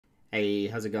Hey,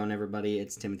 how's it going, everybody?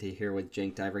 It's Timothy here with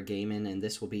Jank Diver Gaming, and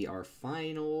this will be our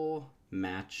final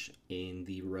match in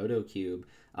the Roto Cube.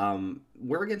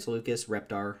 We're against Lucas,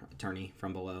 Reptar, attorney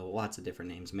from below, lots of different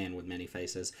names, man with many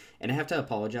faces. And I have to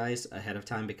apologize ahead of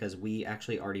time because we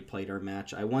actually already played our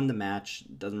match. I won the match,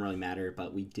 doesn't really matter,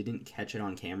 but we didn't catch it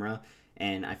on camera.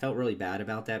 And I felt really bad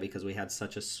about that because we had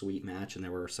such a sweet match and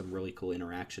there were some really cool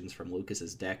interactions from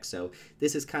Lucas's deck. So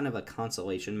this is kind of a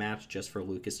consolation match just for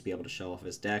Lucas to be able to show off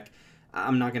his deck.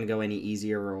 I'm not going to go any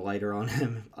easier or lighter on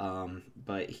him,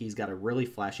 but he's got a really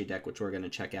flashy deck, which we're going to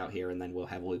check out here, and then we'll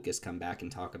have Lucas come back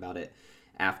and talk about it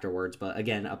afterwards. But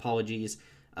again, apologies.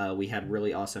 We had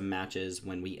really awesome matches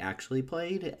when we actually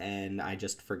played, and I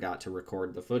just forgot to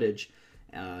record the footage.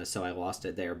 So I lost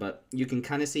it there. But you can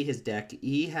kind of see his deck.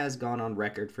 He has gone on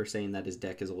record for saying that his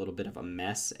deck is a little bit of a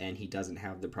mess and he doesn't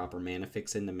have the proper mana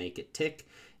fixin to make it tick.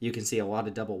 You can see a lot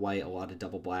of double white, a lot of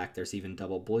double black. There's even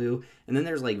double blue. And then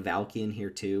there's like Valky in here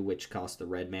too, which costs the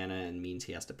red mana and means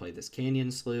he has to play this Canyon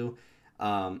Slough.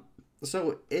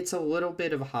 So it's a little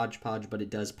bit of a hodgepodge, but it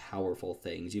does powerful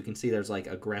things. You can see there's like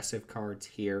aggressive cards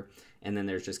here, and then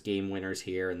there's just game winners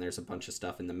here, and there's a bunch of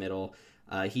stuff in the middle.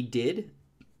 He did,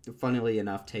 funnily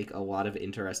enough, take a lot of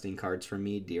interesting cards from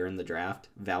me during the draft.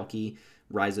 Valky,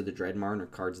 Rise of the Dreadmarn are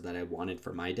cards that I wanted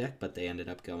for my deck, but they ended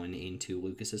up going into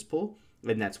Lucas's pool.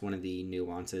 And that's one of the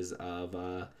nuances of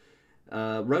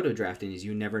roto drafting is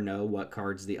you never know what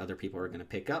cards the other people are going to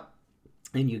pick up,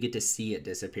 and you get to see it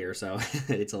disappear. So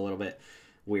it's a little bit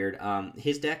weird.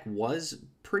 His deck was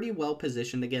pretty well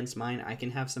positioned against mine. I can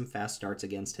have some fast starts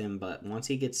against him, but once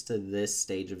he gets to this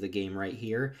stage of the game right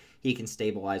here, he can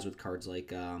stabilize with cards like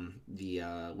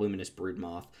the Luminous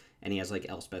Broodmoth, and he has like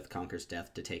Elspeth Conquers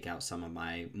Death to take out some of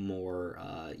my more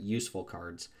useful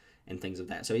cards and things of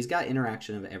that. So he's got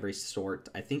interaction of every sort.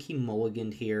 I think he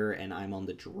mulliganed here, and I'm on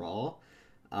the draw.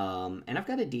 And I've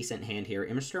got a decent hand here.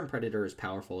 Immersturm Predator is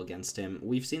powerful against him.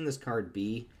 We've seen this card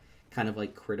be kind of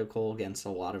like critical against a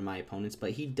lot of my opponents,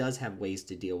 but he does have ways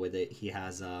to deal with it. He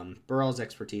has Burrell's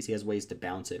expertise. He has ways to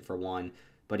bounce it for one,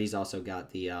 but he's also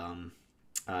got the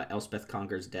Elspeth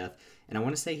Conquers Death. And I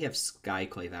want to say he has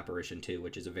Skyclave Apparition too,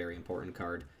 which is a very important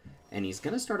card. And he's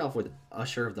going to start off with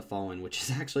Usher of the Fallen, which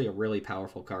is actually a really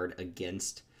powerful card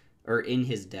against, or in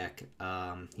his deck.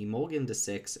 He mulliganed to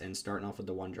 6, and starting off with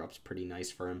the 1-drop's pretty nice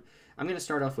for him. I'm going to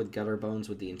start off with Gutter Bones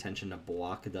with the intention to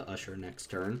block the Usher next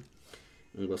turn.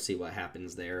 And we'll see what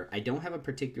happens there. I don't have a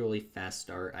particularly fast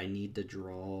start. I need to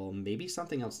draw maybe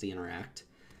something else to interact.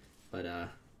 But I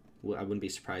wouldn't be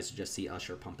surprised to just see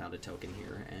Usher pump out a token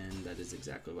here. And that is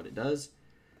exactly what it does.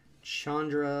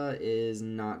 Chandra is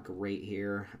not great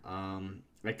here.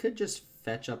 I could just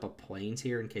fetch up a Plains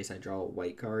here in case I draw a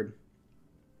white card.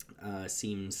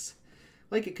 Seems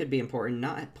like it could be important.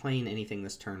 Not playing anything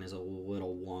this turn is a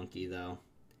little wonky, though.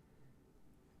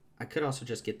 I could also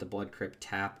just get the Blood Crypt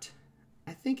tapped.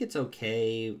 I think it's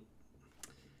okay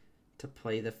to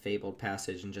play the Fabled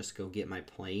Passage and just go get my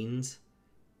Plains.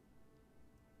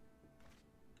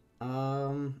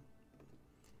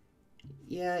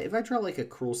 Yeah, if I draw like a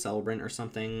Cruel Celebrant or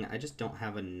something, I just don't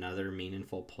have another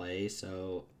meaningful play,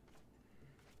 so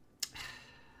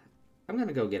I'm going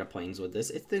to go get a Plains with this.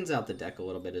 It thins out the deck a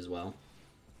little bit as well.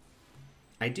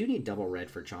 I do need double red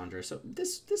for Chandra, so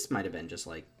this might have been just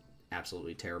like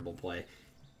absolutely terrible play.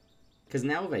 Because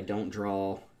now if I don't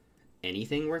draw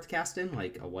anything worth casting,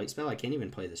 like a white spell, I can't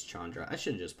even play this Chandra. I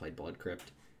should have just played Blood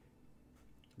Crypt.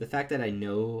 The fact that I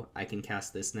know I can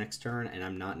cast this next turn and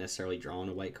I'm not necessarily drawing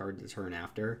a white card the turn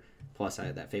after, plus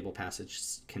that Fable Passage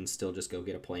can still just go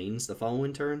get a Plains the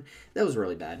following turn, that was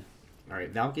really bad.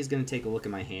 Alright, Valky's going to take a look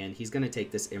at my hand. He's going to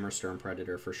take this Immersturm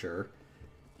Predator for sure.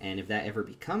 And if that ever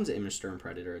becomes Immersturm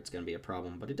Predator, it's going to be a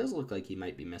problem. But it does look like he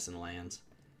might be missing lands.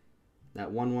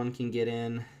 That 1/1 can get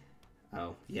in.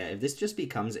 Oh, yeah, if this just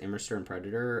becomes Immersturm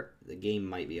Predator, the game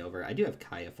might be over. I do have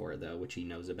Kaya for it, though, which he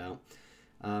knows about.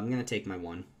 I'm going to take my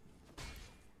 1.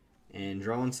 And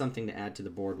drawing something to add to the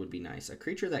board would be nice. A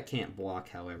creature that can't block,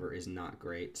 however, is not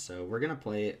great. So we're going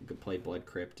to play Blood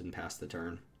Crypt and pass the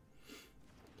turn.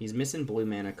 He's missing blue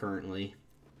mana currently.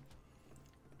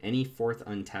 Any 4th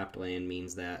untapped land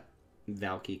means that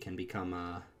Valky can become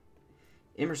a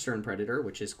Immersturm Predator,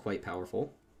 which is quite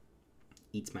powerful.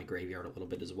 Eats my graveyard a little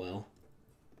bit as well.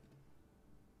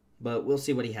 But we'll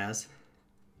see what he has.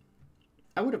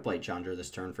 I would have played Chandra this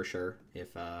turn for sure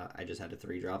if I just had a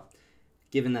 3-drop,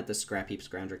 given that the Scrap Heap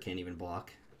Scrounger can't even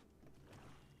block.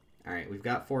 Alright, we've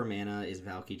got 4 mana. Is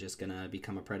Valky just going to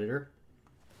become a Predator?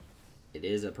 It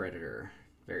is a Predator.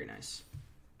 Very nice.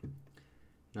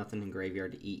 Nothing in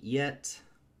graveyard to eat yet.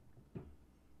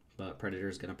 But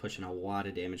Predator's going to push in a lot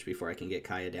of damage before I can get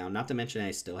Kaya down. Not to mention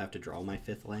I still have to draw my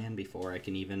 5th land before I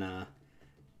can even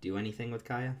do anything with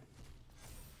Kaya.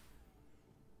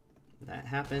 That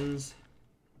happens.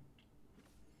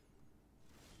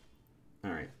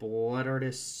 Alright, Blood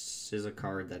Artist is a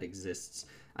card that exists.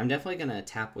 I'm definitely going to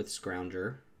tap with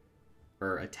Scrounger.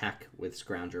 Or attack with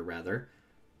Scrounger, rather.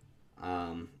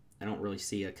 I don't really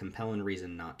see a compelling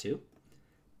reason not to.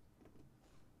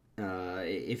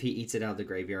 If he eats it out of the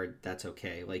graveyard, that's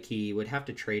okay. Like, he would have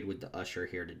to trade with the Usher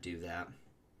here to do that.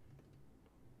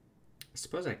 I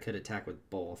suppose I could attack with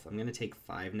both. I'm going to take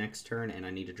 5 next turn, and I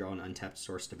need to draw an untapped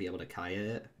source to be able to Kaya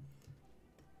it.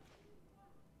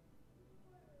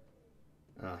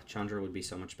 Chandra would be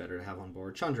so much better to have on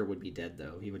board. Chandra would be dead,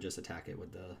 though. He would just attack it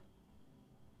with the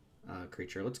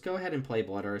creature. Let's go ahead and play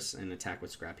Blood Artist and attack with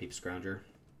Scrap Heap Scrounger.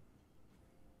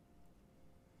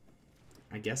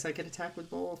 I guess I could attack with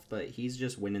both, but he's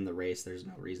just winning the race. There's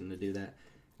no reason to do that.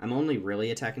 I'm only really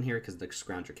attacking here because the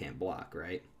Scrounger can't block,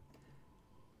 right?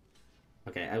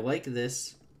 Okay, I like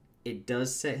this. It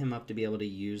does set him up to be able to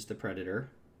use the Predator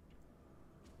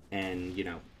and, you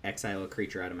know, exile a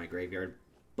creature out of my graveyard,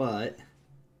 but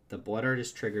the Blood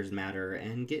Artist triggers matter,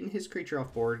 and getting his creature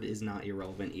off board is not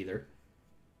irrelevant either.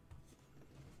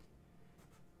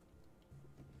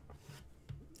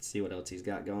 Let's see what else he's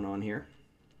got going on here.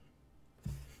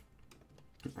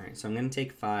 Alright, so I'm going to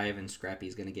take 5, and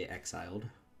Scrappy's going to get exiled.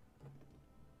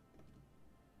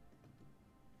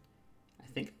 I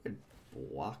think I could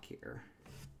block here.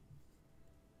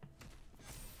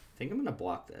 I think I'm going to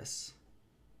block this.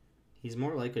 He's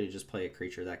more likely to just play a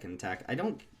creature that can attack.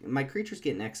 My creatures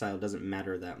getting exiled doesn't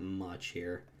matter that much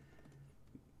here.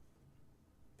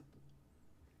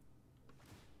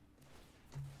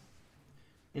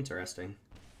 Interesting.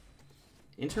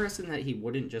 Interesting that he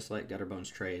wouldn't just let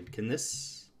Gutterbones trade. Can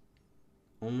this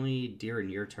only during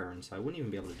your turn? So I wouldn't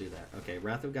even be able to do that. Okay,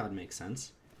 Wrath of God makes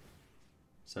sense.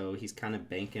 So he's kind of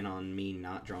banking on me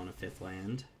not drawing a 5th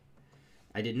land.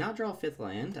 I did not draw a 5th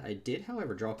land. I did,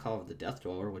 however, draw Call of the Death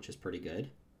Dweller, which is pretty good.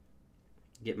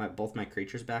 Get both my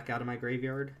creatures back out of my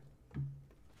graveyard.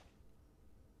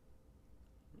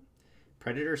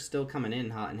 Predator's still coming in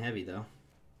hot and heavy, though.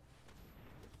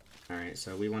 Alright,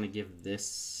 so we want to give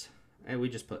this... we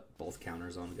just put both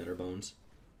counters on Gutterbones.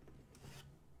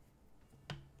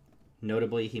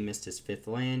 Notably, he missed his 5th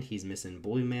land. He's missing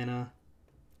blue mana.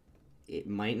 It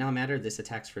might not matter. This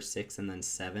attacks for 6 and then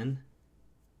 7.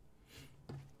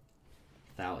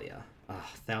 Thalia.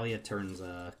 Thalia turns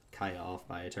Kaya off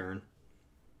by a turn.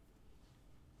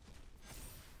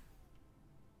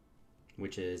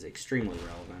 Which is extremely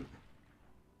relevant.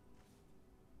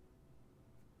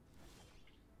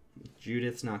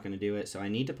 Judith's not going to do it, so I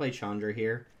need to play Chandra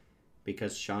here.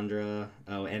 Because Chandra...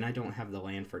 Oh, and I don't have the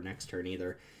land for next turn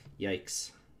either.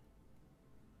 Yikes.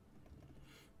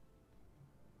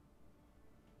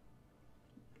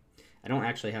 I don't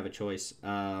actually have a choice.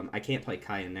 I can't play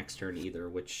Kaya next turn either,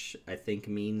 which I think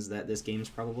means that this game's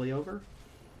probably over.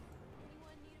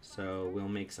 So we'll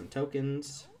make some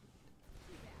tokens.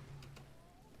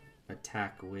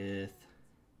 Attack with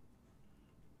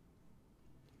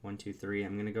 1, 2, 3.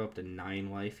 I'm going to go up to 9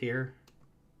 life here.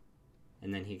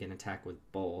 And then he can attack with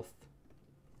both.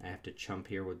 I have to chump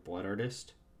here with Blood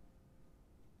Artist.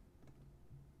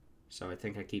 So I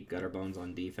think I keep Gutterbones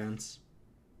on defense.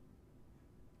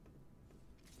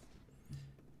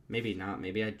 Maybe not.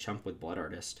 Maybe I'd chump with Blood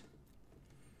Artist.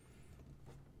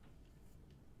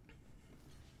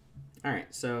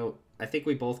 Alright, so I think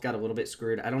we both got a little bit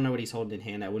screwed. I don't know what he's holding in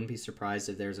hand. I wouldn't be surprised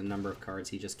if there's a number of cards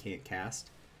he just can't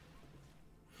cast.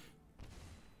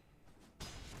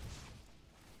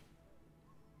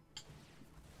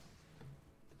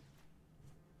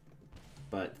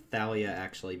 But Thalia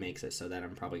actually makes it so that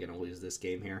I'm probably going to lose this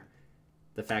game here.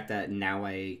 The fact that now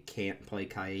I can't play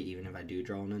Kaya even if I do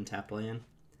draw an untapped land.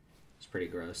 It's pretty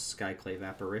gross. Skyclave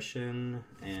Apparition,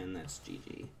 and that's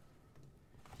GG.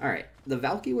 Alright, the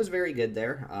Valky was very good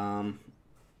there.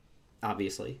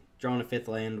 Obviously. Drawing a 5th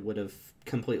land would have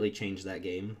completely changed that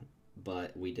game,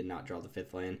 but we did not draw the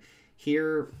 5th land.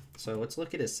 Here, so let's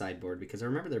look at his sideboard, because I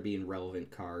remember there being relevant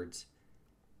cards.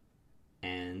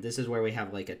 And this is where we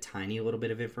have like a tiny little bit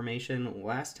of information.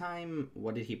 Last time,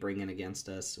 what did he bring in against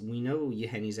us? We know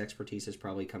Yeheni's Expertise is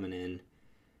probably coming in.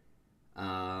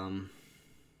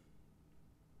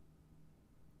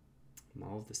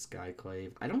 Maul of the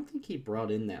Skyclave. I don't think he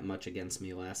brought in that much against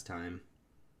me last time.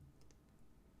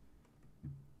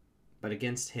 But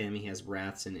against him, he has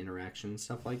Wraths and Interaction and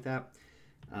stuff like that.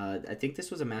 I think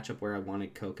this was a matchup where I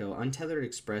wanted Coco. Untethered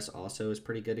Express also is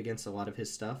pretty good against a lot of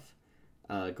his stuff.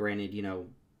 Granted, you know,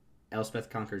 Elspeth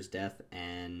Conquers Death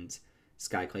and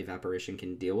Skyclave Apparition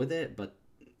can deal with it, but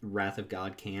Wrath of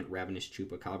God can't, Ravenous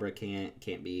Chupacabra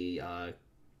can't be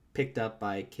picked up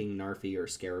by King Narfi or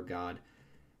Scarab God,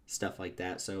 stuff like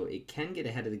that. So it can get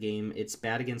ahead of the game. It's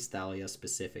bad against Thalia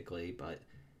specifically, but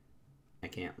I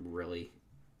can't really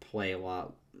play a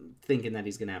lot thinking that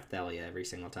he's going to have Thalia every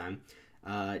single time.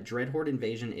 Dreadhorde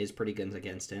Invasion is pretty good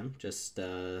against him. Just,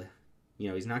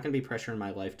 he's not going to be pressuring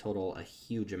my life total a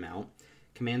huge amount.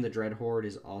 Command the Dreadhorde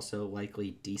is also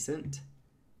likely decent.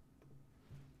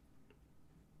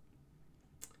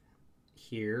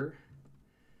 Here,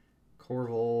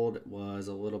 Corvold was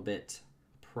a little bit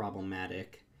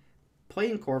problematic.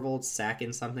 Playing Corvold,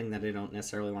 sacking something that I don't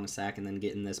necessarily want to sack, and then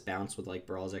getting this bounce with like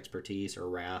Brawl's Expertise or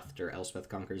Wrath or Elspeth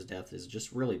Conquers Death is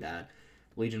just really bad.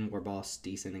 Legion Warboss,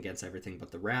 decent against everything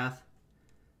but the Wrath.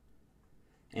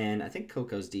 And I think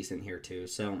Coco's decent here too.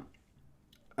 So,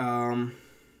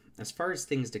 as far as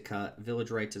things to cut,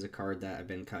 Village Rites is a card that I've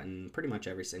been cutting pretty much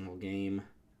every single game.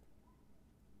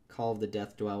 Call of the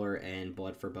Death Dweller and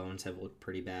Blood for Bones have looked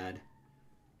pretty bad.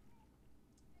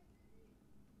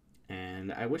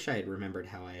 And I wish I had remembered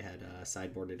how I had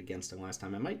sideboarded against him last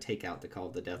time. I might take out the Call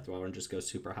of the Death Dweller and just go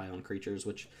super high on creatures,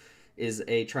 which is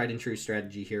a tried and true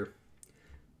strategy here.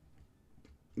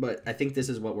 But I think this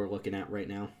is what we're looking at right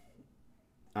now.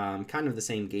 Kind of the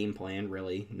same game plan,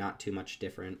 really. Not too much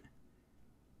different.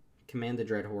 Command the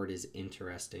Dreadhorde is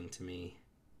interesting to me,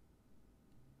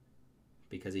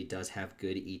 because he does have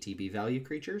good ETB value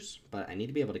creatures, but I need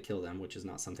to be able to kill them, which is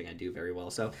not something I do very well.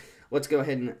 So let's go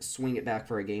ahead and swing it back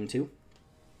for a game 2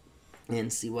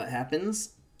 and see what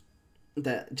happens.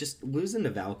 That just losing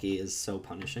to Valky is so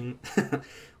punishing.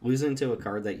 Losing to a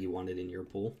card that you wanted in your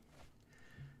pool.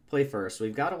 Play first.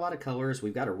 We've got a lot of colors.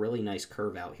 We've got a really nice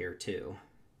curve out here too.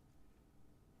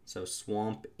 So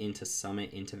Swamp into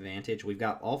Summit into Vantage. We've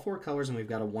got all 4 colors, and we've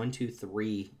got a 1, 2,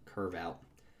 3 curve out.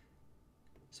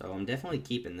 So I'm definitely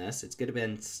keeping this. It's good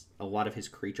against a lot of his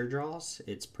creature draws.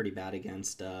 It's pretty bad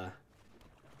against a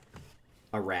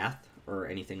Wrath or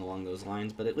anything along those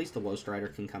lines. But at least the Low Strider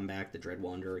can come back. The Dread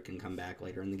Wanderer can come back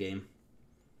later in the game.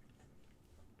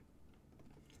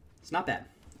 It's not bad.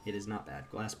 It is not bad.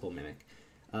 Glasspool Mimic.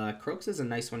 Croaks is a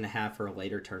nice one to have for a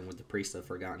later turn with the Priest of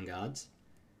Forgotten Gods.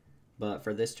 But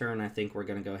for this turn, I think we're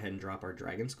going to go ahead and drop our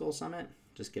Dragon Skull Summit.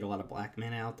 Just get a lot of black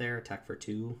mana out there. Attack for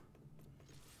 2.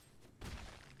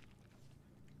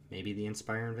 Maybe the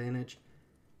Inspire Advantage.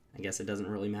 I guess it doesn't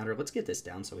really matter. Let's get this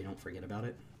down so we don't forget about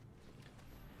it.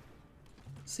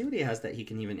 Let's see what he has that he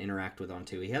can even interact with on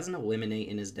 2. He has an Eliminate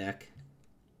in his deck.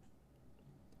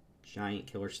 Giant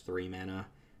Killer's 3 mana.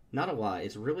 Not a lot.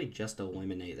 It's really just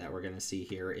Eliminate that we're going to see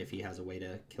here if he has a way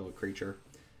to kill a creature.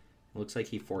 Looks like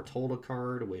he foretold a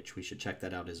card, which we should check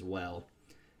that out as well.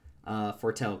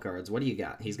 Foretell cards. What do you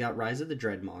got? He's got Rise of the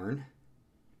Dreadmarn.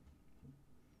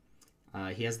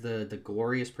 He has the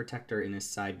Glorious Protector in his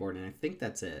sideboard, and I think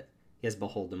that's it. He has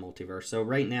Behold the Multiverse. So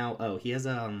right now, he has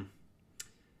No.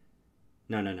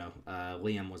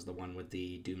 Liam was the one with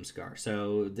the Doomscar.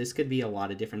 So this could be a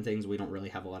lot of different things. We don't really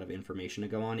have a lot of information to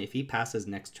go on. If he passes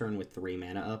next turn with 3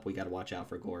 mana up, we got to watch out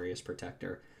for Glorious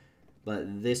Protector.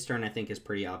 But this turn, I think, is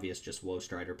pretty obvious, just Low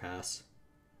Strider pass.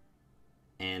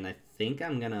 And I think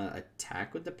I'm going to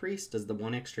attack with the Priest. Does the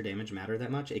 1 extra damage matter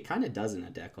that much? It kind of does in a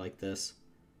deck like this.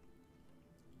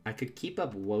 I could keep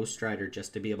up Low Strider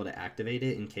just to be able to activate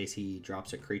it in case he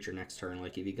drops a creature next turn.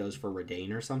 Like if he goes for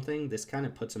Redain or something, this kind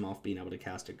of puts him off being able to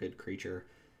cast a good creature.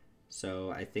 So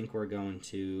I think we're going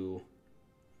to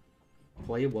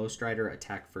play Low Strider,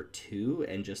 attack for 2,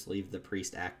 and just leave the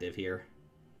Priest active here.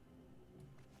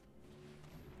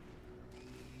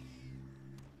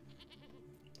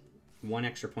 One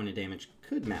extra point of damage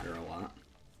could matter a lot.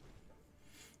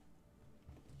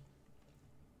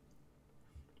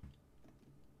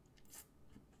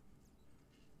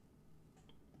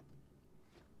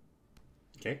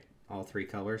 Okay, all 3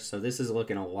 colors. So this is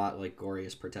looking a lot like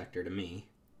Glorious Protector to me.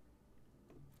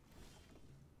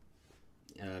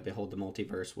 Behold the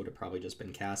Multiverse would have probably just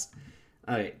been cast.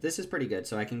 Alright, this is pretty good.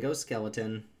 So I can go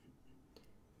Skeleton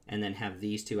and then have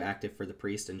these 2 active for the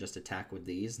Priest and just attack with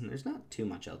these. And there's not too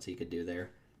much else he could do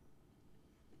there.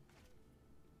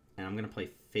 And I'm going to play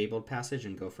Fabled Passage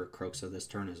and go for Kroxa this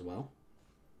turn as well.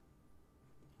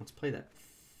 Let's play that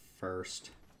first.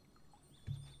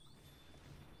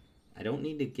 I don't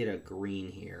need to get a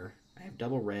green here. I have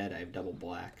double red, I have double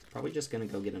black. Probably just going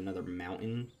to go get another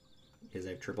mountain because I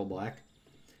have triple black.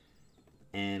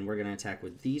 And we're going to attack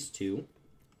with these 2.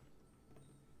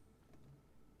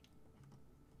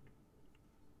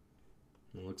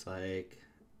 It looks like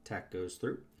attack goes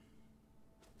through.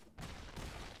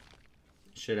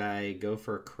 Should I go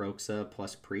for Kroxa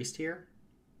plus Priest here?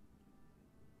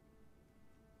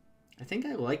 I think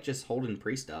I like just holding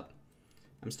Priest up.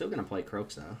 I'm still going to play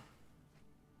Croxa.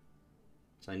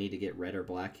 So I need to get red or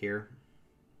black here.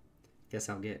 Guess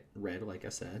I'll get red, like I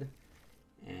said.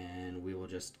 And we will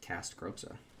just cast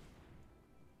Croxa.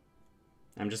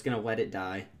 I'm just going to let it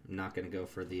die. I'm not going to go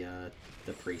for the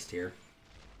Priest here.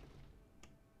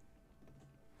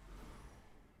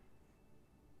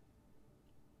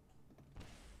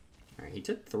 Alright, he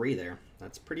took 3 there.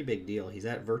 That's a pretty big deal. He's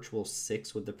at virtual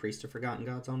 6 with the Priest of Forgotten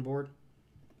Gods on board.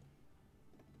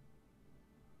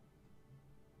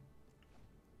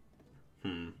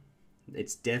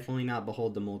 It's definitely not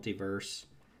Behold the Multiverse.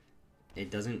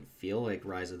 It doesn't feel like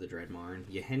Rise of the Dreadmarn.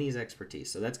 Yeheni's Expertise.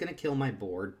 So that's going to kill my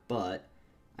board, but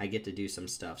I get to do some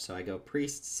stuff. So I go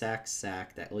Priest, sack,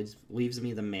 sack. That leaves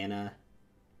me the mana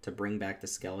to bring back the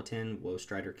Skeleton. Woe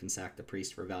Strider can sack the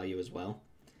Priest for value as well.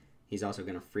 He's also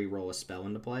going to free roll a spell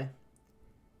into play.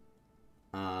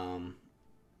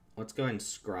 Let's go ahead and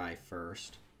scry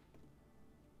first.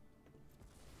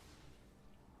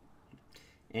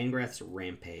 Angrath's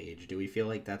Rampage. Do we feel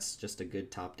like that's just a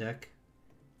good top deck?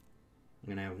 I'm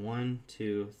going to have 1,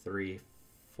 2, 3,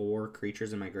 4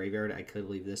 creatures in my graveyard. I could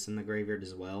leave this in the graveyard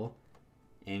as well.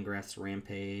 Angrath's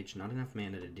Rampage. Not enough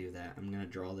mana to do that. I'm going to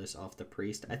draw this off the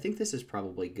Priest. I think this is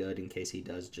probably good in case he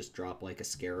does just drop like a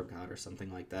Scarab God or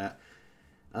something like that.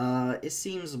 It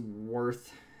seems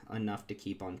worth enough to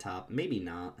keep on top. Maybe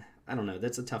not. I don't know.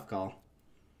 That's a tough call.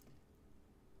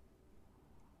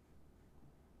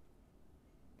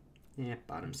 Yeah,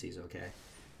 bottom C's okay.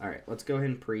 Alright, let's go ahead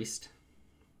and Priest.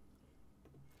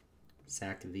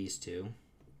 Sack these 2.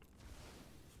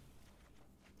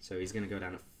 So he's going to go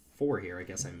down to 4 here. I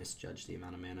guess I misjudged the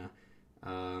amount of mana.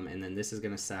 And then this is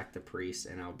going to sack the Priest,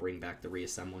 and I'll bring back the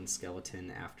Reassembling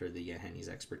Skeleton after the Yeheni's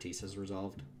Expertise is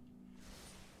resolved.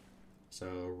 So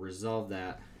resolve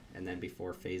that, and then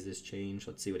before phases change,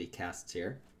 let's see what he casts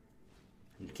here.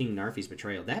 King Narfi's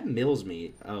Betrayal. That mills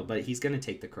me. Oh, but he's going to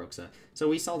take the Croxa. So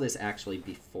we saw this actually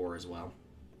before as well.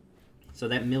 So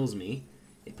that mills me.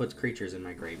 It puts creatures in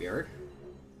my graveyard.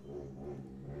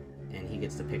 And he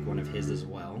gets to pick one of his as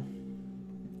well.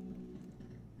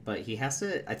 But he has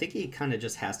to... I think he kind of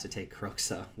just has to take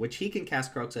Croxa. Which he can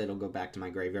cast Croxa. It'll go back to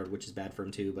my graveyard, which is bad for him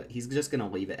too. But he's just going to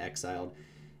leave it exiled.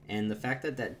 And the fact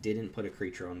that that didn't put a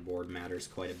creature on board matters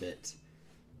quite a bit.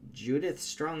 Judith's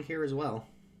strong here as well.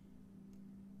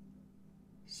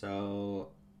 So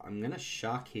I'm going to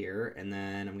shock here, and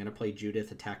then I'm going to play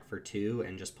Judith attack for 2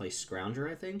 and just play Scrounger,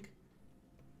 I think.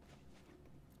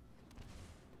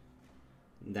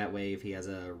 That way, if he has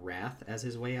a Wrath as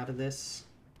his way out of this.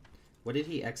 What did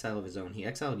he exile of his own? He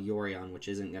exiled Yorion, which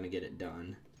isn't going to get it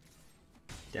done.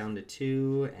 Down to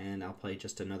 2, and I'll play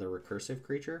just another recursive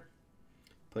creature.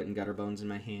 Putting Gutter Bones in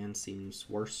my hand seems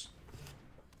worse.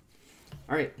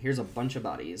 Alright, here's a bunch of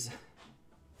bodies.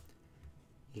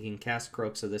 He can cast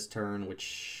Croxa this turn,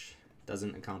 which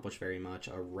doesn't accomplish very much.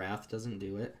 A Wrath doesn't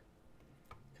do it,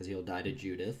 because he'll die to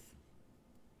Judith.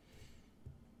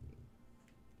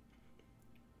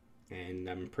 And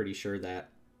I'm pretty sure that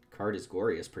card is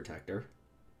Glorious Protector.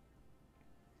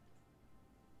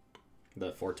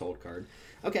 The Foretold card.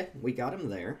 Okay, we got him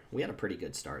there. We had a pretty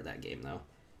good start of that game, though.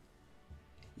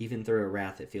 Even through a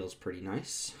Wrath, it feels pretty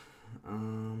nice.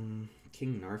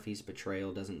 King Narfi's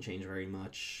Betrayal doesn't change very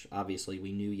much. Obviously,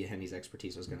 we knew Yeheni's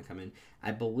Expertise was going to come in.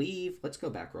 I believe... Let's go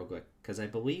back real quick, because I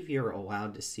believe you're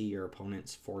allowed to see your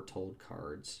opponent's Foretold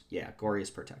cards. Yeah, Glorious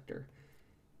Protector.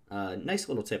 Nice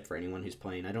little tip for anyone who's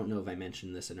playing. I don't know if I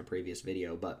mentioned this in a previous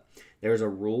video, but there's a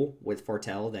rule with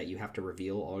Foretell that you have to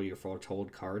reveal all your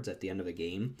Foretold cards at the end of a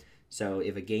game. So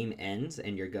if a game ends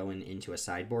and you're going into a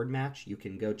sideboard match, you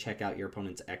can go check out your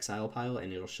opponent's exile pile,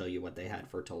 and it'll show you what they had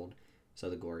foretold. So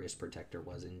the Glorious Protector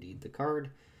was indeed the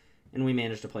card, and we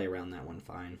managed to play around that one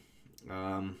fine.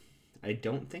 I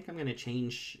don't think I'm going to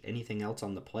change anything else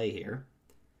on the play here.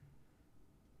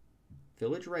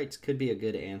 Village Rites could be a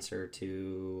good answer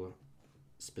to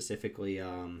specifically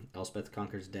Elspeth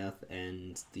Conquers Death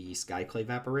and the Skyclave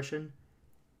Apparition,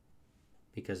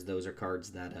 because those are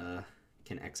cards that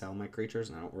can exile my creatures,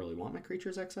 and I don't really want my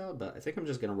creatures exiled, but I think I'm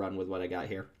just going to run with what I got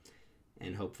here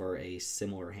and hope for a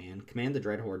similar hand. Command the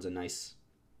Dreadhoard's a nice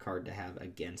card to have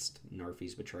against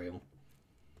Narfi's Betrayal.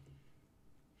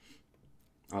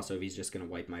 Also, if he's just going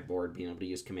to wipe my board, being able to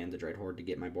use Command the Dreadhorde to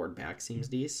get my board back seems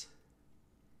decent.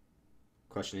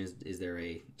 Question is there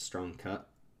a strong cut,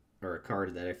 or a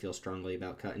card that I feel strongly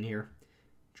about cutting here?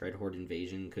 Dreadhorde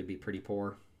Invasion could be pretty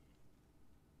poor.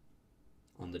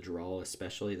 On the draw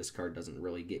especially, this card doesn't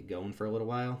really get going for a little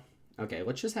while. Okay,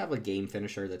 let's just have a game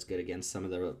finisher that's good against some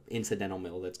of the incidental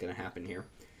mill that's going to happen here.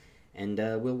 And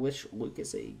we'll wish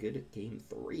Lucas a good game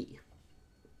 3.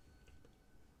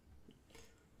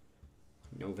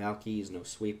 No Valkies, no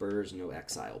Sweepers, no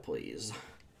Exile, please.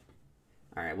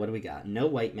 Alright, what do we got? No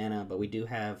white mana, but we do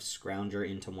have Scrounger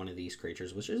into one of these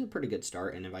creatures, which is a pretty good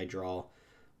start, and if I draw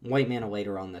white mana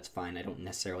later on, that's fine. I don't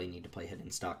necessarily need to play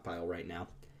Hidden Stockpile right now.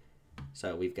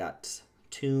 So we've got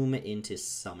Tomb into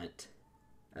Summit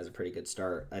as a pretty good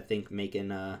start. I think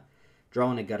making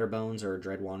drawing a Gutter Bones or a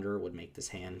Dread Wanderer would make this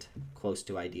hand close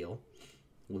to ideal.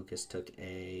 Lucas took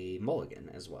a mulligan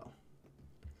as well.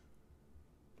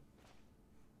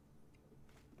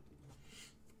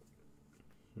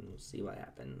 We'll see what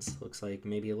happens. Looks like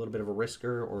maybe a little bit of a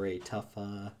risker or a tough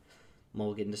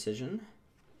mulligan decision.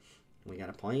 We got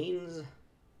a Plains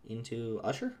into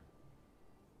Usher.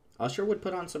 Usher would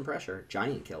put on some pressure.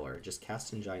 Giant Killer. Just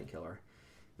casting Giant Killer.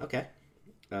 Okay.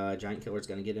 Giant Killer's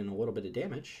going to get in a little bit of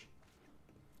damage.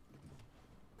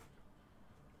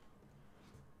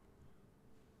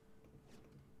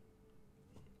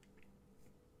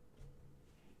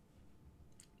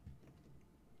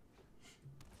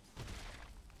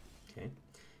 Okay.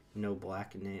 No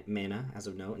black mana as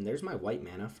of note. And there's my white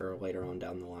mana for later on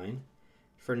down the line.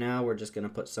 For now, we're just going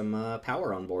to put some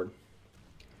power on board.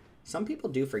 Some people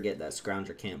do forget that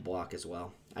Scrounger can't block as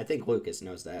well. I think Lucas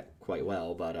knows that quite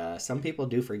well, but some people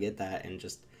do forget that and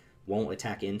just won't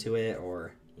attack into it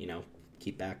or, you know,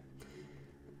 keep back.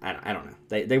 I don't know.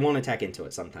 They won't attack into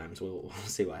it sometimes. We'll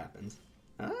see what happens.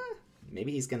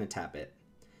 Maybe he's going to tap it.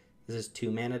 This is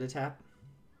 2 mana to tap.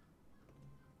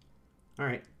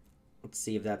 Alright. Let's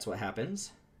see if that's what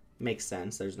happens. Makes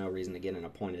sense. There's no reason to get in a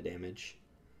point of damage.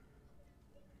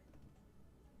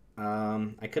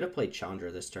 I could have played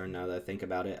Chandra this turn now that I think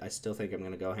about it. I still think I'm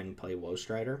going to go ahead and play Woe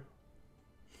Strider.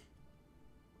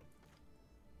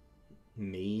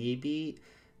 Maybe.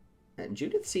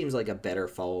 Judith seems like a better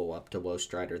follow-up to Woe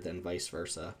Strider than vice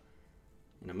versa.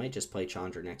 And I might just play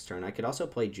Chandra next turn. I could also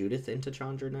play Judith into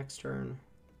Chandra next turn.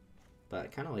 But I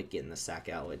kind of like getting the sack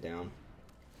outlet down.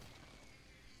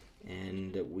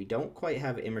 And we don't quite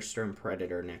have Immersturm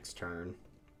Predator next turn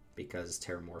because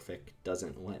Terramorphic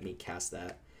doesn't let me cast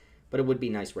that. But it would be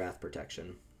nice Wrath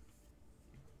Protection.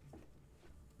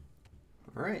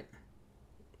 Alright.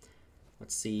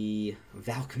 Let's see.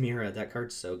 Valkmira, that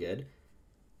card's so good.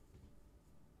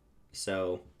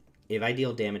 So, if I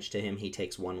deal damage to him, he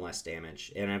takes 1 less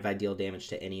damage. And if I deal damage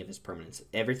to any of his permanents,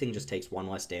 everything just takes 1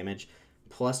 less damage.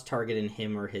 Plus, targeting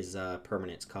him or his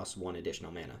permanents costs 1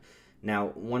 additional mana. Now,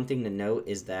 one thing to note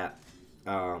is that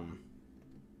some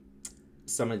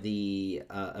of the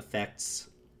effects,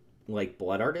 like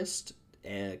Blood Artist,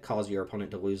 cause your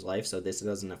opponent to lose life, so this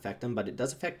doesn't affect them, but it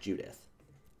does affect Judith.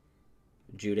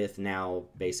 Judith now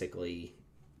basically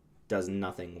does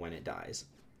nothing when it dies,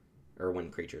 or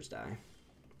when creatures die.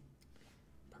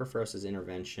 Perforos's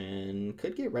Intervention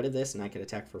could get rid of this, and I could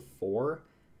attack for 4.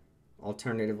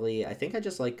 Alternatively, I think I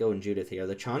just like going Judith here.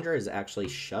 The Chandra is actually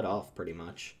shut off pretty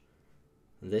much.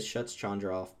 This shuts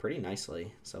Chandra off pretty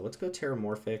nicely. So let's go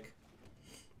Terramorphic.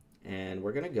 And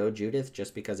we're going to go Judith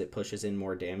just because it pushes in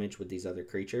more damage with these other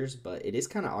creatures. But it is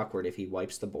kind of awkward if he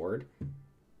wipes the board.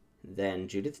 Then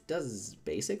Judith does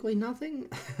basically nothing,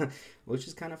 which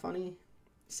is kind of funny.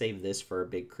 Save this for a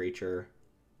big creature.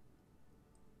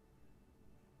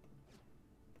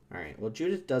 Alright, well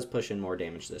Judith does push in more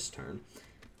damage this turn.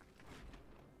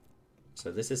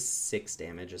 So this is 6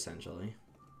 damage essentially.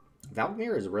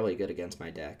 Valkmir is really good against my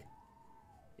deck.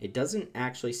 It doesn't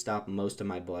actually stop most of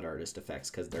my Blood Artist effects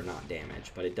because they're not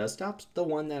damage, but it does stop the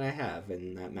one that I have,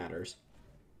 and that matters.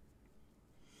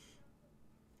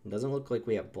 It doesn't look like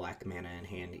we have black mana in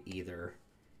hand either,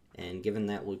 and given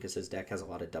that Lucas's deck has a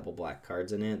lot of double black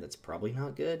cards in it, that's probably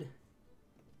not good.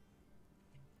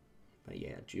 But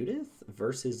yeah, Judith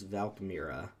versus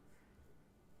Valkmira.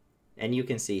 And you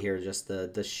can see here just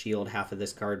the shield half of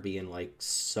this card being like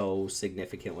so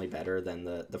significantly better than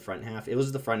the front half. It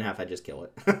was the front half, I just kill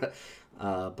it.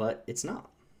 But it's not.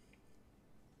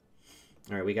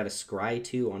 Alright, we got a Scry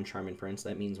 2 on Charming Prince.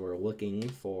 That means we're looking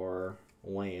for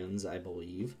lands, I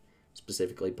believe.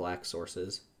 Specifically black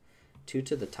sources. 2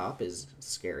 to the top is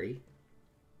scary.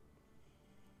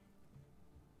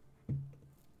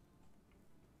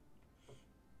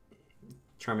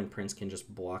 Charming Prince can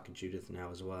just block Judith now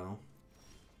as well.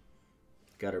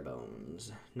 Gutter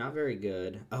Bones. Not very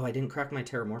good. Oh, I didn't crack my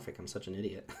Terramorphic. I'm such an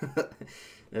idiot.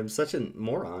 I'm such a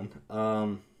moron.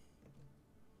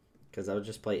 Because I would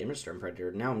just play Immersturm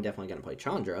Predator. Now I'm definitely going to play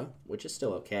Chandra, which is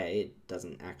still okay. It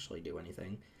doesn't actually do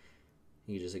anything.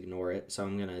 You just ignore it. So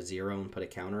I'm going to 0 and put a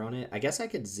counter on it. I guess I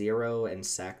could 0 and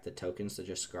sack the tokens to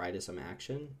just scry to some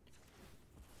action.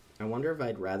 I wonder if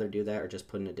I'd rather do that or just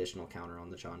put an additional counter on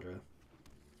the Chandra.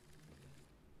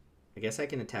 I guess I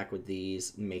can attack with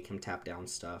these, make him tap down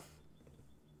stuff.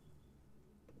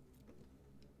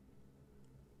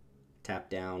 tap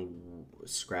down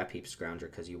Scrap Heap Scrounger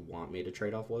because you want me to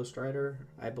trade off Low Strider,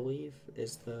 I believe,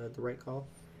 is the right call.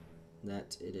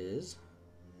 That it is.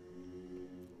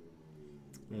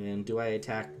 And do I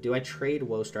trade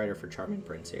Low Strider for Charming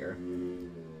Prince here?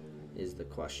 Is the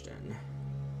question.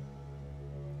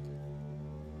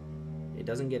 It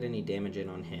doesn't get any damage in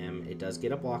on him. It does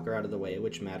get a blocker out of the way,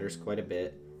 which matters quite a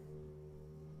bit.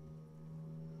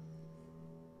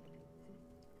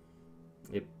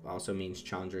 It also means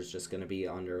Chandra's just going to be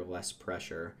under less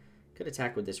pressure. Could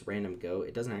attack with this random goat.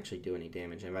 It doesn't actually do any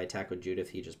damage. And if I attack with Judith,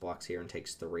 he just blocks here and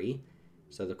takes 3.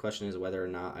 So the question is whether or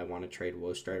not I want to trade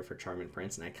Low Strider for Charming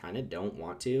Prince, and I kind of don't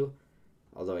want to.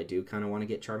 Although I do kind of want to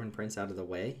get Charming Prince out of the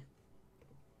way.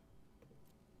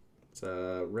 It's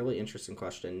a really interesting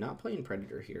question. Not playing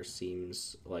Predator here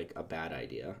seems like a bad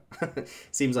idea.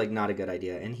 Seems like not a good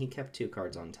idea. And he kept 2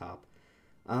 cards on top.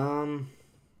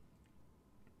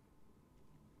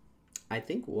 I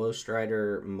think Low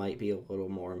Strider might be a little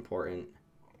more important.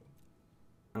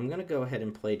 I'm going to go ahead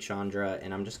and play Chandra,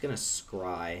 and I'm just going to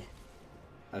scry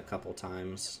a couple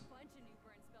times.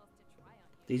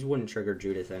 These wouldn't trigger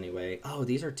Judith anyway. Oh,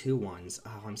 these are 2-1s.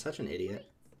 Oh, I'm such an idiot.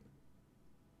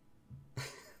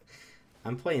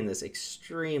 I'm playing this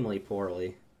extremely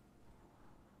poorly.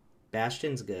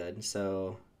 Bastion's good,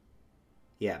 so...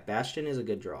 yeah, Bastion is a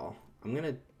good draw. I'm going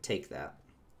to take that.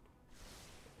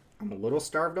 I'm a little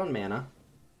starved on mana.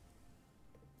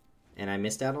 And I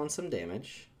missed out on some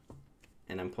damage.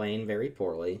 And I'm playing very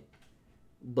poorly.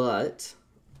 But,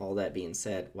 all that being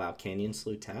said, wow, Canyon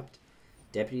Slough tapped.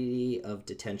 Deputy of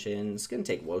Detention. It's going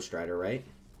to take Low Strider, right?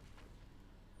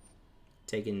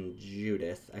 Taking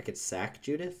Judith. I could sack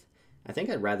Judith. I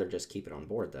think I'd rather just keep it on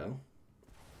board, though.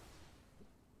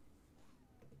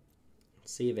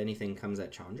 See if anything comes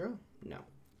at Chandra? No.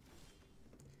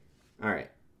 Alright.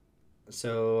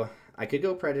 So, I could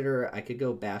go Predator. I could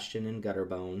go Bastion and Gutter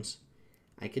Bones.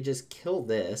 I could just kill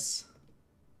this.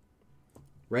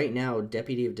 Right now,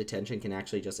 Deputy of Detention can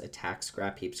actually just attack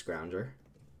Scrap Heap Scrounger.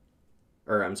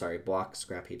 Or, I'm sorry, block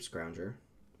Scrap Heap Scrounger.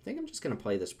 I think I'm just going to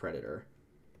play this Predator.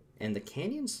 And the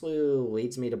Canyon Slough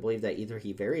leads me to believe that either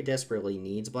he very desperately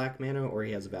needs black mana or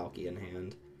he has Valky in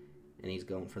hand. And he's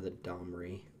going for the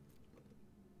Domri.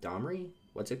 Domri?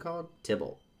 What's it called?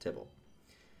 Tibble. Tibble.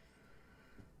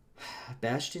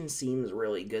 Bastion seems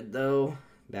really good, though.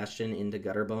 Bastion into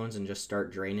Gutter Bones and just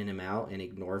start draining him out and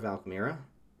ignore Valkmira.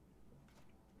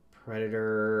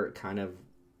 Predator kind of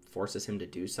forces him to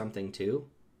do something, too.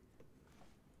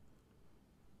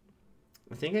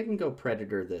 I think I can go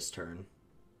Predator this turn.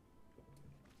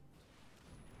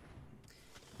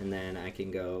 And then I can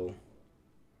go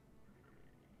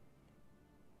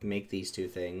make these 2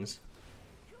 things.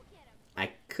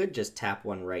 I could just tap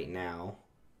 1 right now.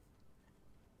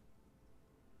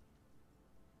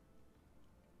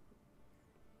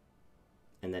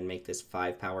 And then make this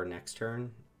 5 power next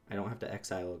turn. I don't have to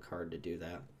exile a card to do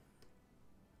that.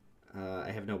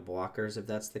 I have no blockers if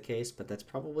that's the case, but that's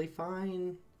probably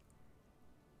fine.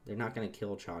 They're not going to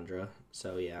kill Chandra.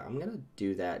 So yeah, I'm going to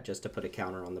do that just to put a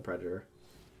counter on the Predator.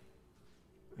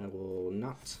 I will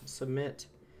not submit.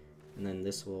 And then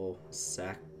this will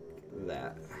sack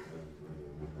that.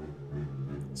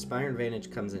 Spire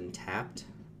Advantage comes in tapped.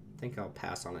 I think I'll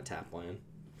pass on a tap land.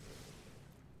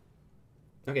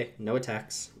 Okay, no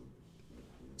attacks.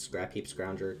 Scrap Heap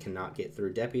Scrounger cannot get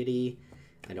through Deputy.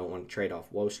 I don't want to trade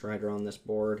off Low Strider on this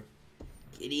board.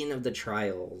 Gideon of the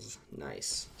Trials.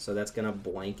 Nice. So that's going to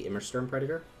blank Immersturm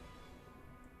Predator?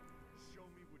 Show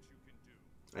me what you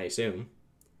can do. I assume.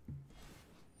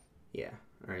 Yeah.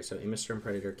 Alright, so Immersturm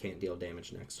Predator can't deal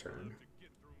damage next turn.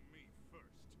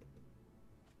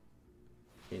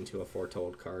 Into a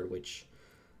Foretold card, which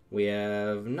we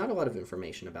have not a lot of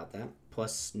information about that.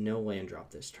 Plus, no land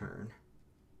drop this turn.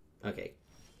 Okay.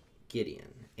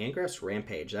 Gideon. Angrath's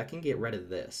Rampage. That can get rid of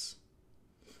this.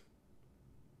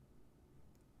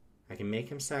 I can make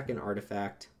him sack an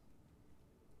artifact.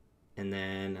 And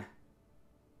then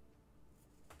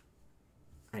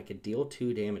I could deal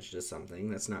 2 damage to something.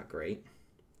 That's not great.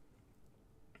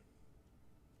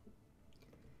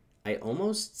 I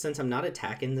almost, since I'm not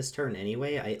attacking this turn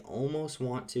anyway, I almost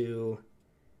want to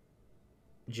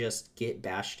just get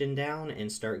Bastion down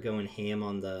and start going ham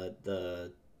on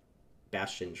the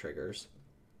Bastion triggers.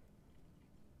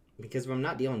 Because if I'm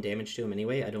not dealing damage to him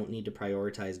anyway, I don't need to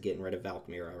prioritize getting rid of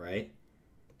Valkmira, right?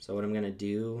 So what I'm going to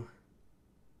do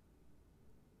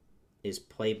is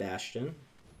play Bastion.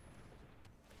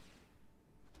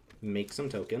 Make some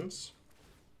tokens.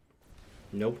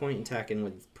 No point in attacking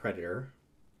with Predator.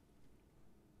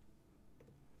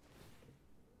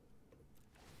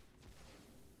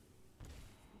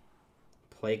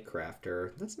 Plague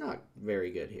Crafter. That's not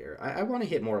very good here. I want to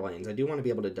hit more lanes. I do want to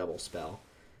be able to double spell.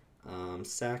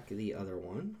 Sack the other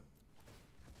one.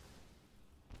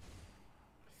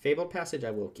 Fabled Passage I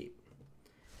will keep.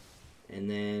 And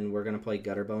then we're going to play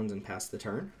Gutter Bones and pass the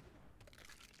turn.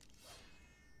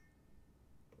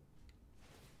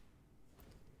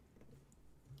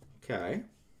 Okay.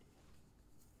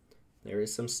 There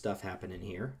is some stuff happening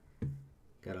here.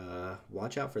 Gotta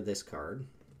watch out for this card.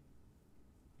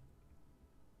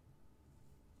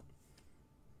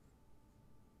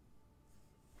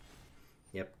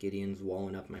 Yep, Gideon's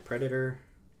walling up my Predator,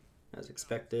 as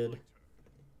expected.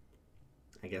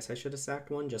 I guess I should have sacked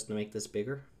one just to make this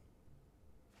bigger.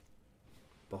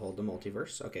 Behold the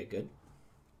Multiverse. Okay, good.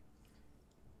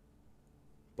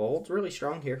 Behold's really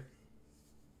strong here.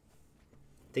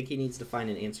 I think he needs to find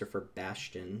an answer for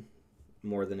Bastion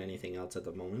more than anything else at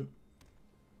the moment.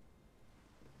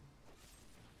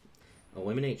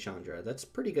 Eliminate Chandra. That's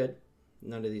pretty good.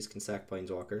 None of these can sack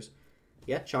Planeswalkers.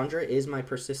 Yeah, Chandra is my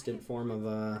persistent form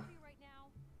of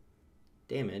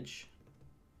damage.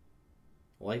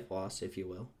 Life loss, if you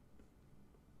will.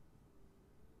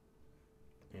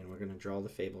 And we're going to draw the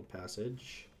Fabled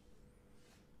Passage.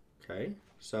 Okay,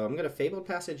 so I'm going to Fabled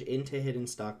Passage into Hidden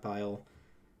Stockpile.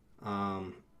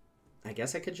 I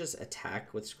guess I could just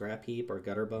attack with Scrap Heap or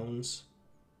Gutter Bones.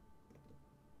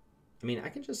 I mean, I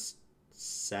can just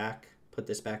sack, put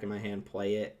this back in my hand,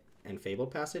 play it, and Fabled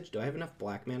Passage. Do I have enough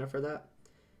black mana for that?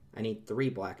 I need 3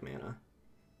 black mana.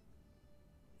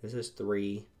 This is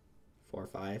 3, 4,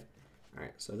 5.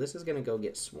 Alright, so this is going to go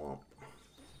get Swamp.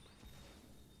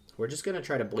 We're just going to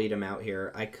try to bleed him out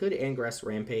here. I could Ingress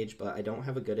Rampage, but I don't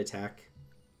have a good attack.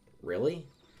 Really?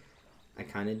 I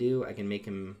kind of do. I can make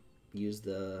him use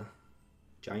the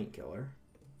Giant Killer.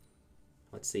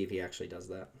 Let's see if he actually does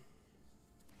that.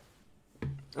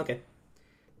 Okay.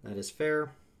 That is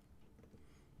fair.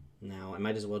 Now, I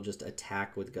might as well just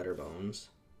attack with Gutter Bones.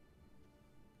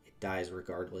 It dies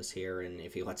regardless here, and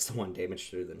if he lets the 1 damage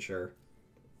through, then sure.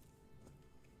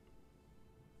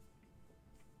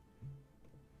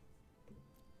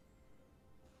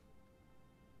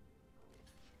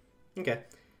 Okay.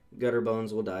 Gutter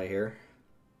Bones will die here.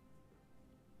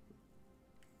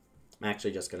 I'm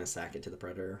actually just going to sack it to the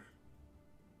Predator.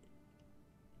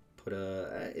 Put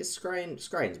a... is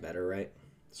Scrying's better, right?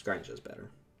 Scrying's just better.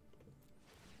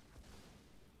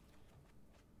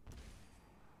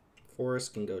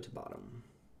 Forest can go to bottom.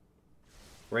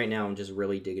 Right now, I'm just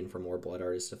really digging for more Blood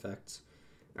Artist effects.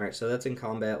 Alright, so that's in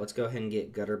combat. Let's go ahead and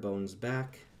get Gutter Bones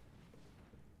back.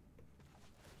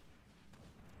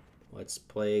 Let's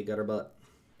play Gutterbutt.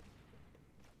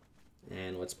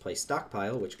 And let's play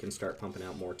Stockpile, which can start pumping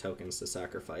out more tokens to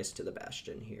sacrifice to the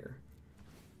Bastion here.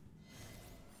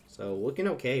 So looking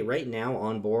okay. Right now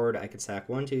on board, I could sack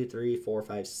 1, 2, 3, 4,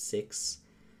 5, 6,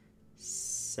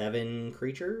 7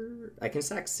 creature. I can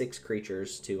sack 6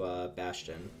 creatures to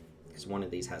Bastion, because one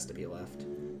of these has to be left.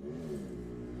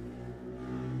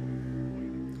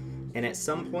 And at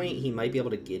some point, he might be able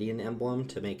to Gideon Emblem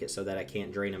to make it so that I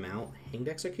can't drain him out. Hanged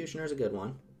Executioner is a good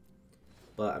one.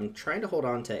 But I'm trying to hold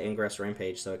on to Ingress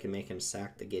Rampage so I can make him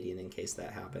sack the Gideon in case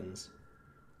that happens.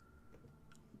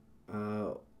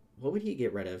 What would he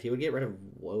get rid of? He would get rid of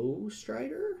Woe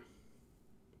Strider?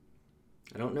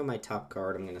 I don't know my top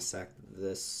card. I'm going to sack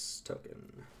this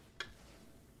token.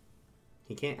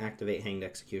 He can't activate Hanged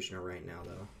Executioner right now,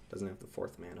 though. Doesn't have the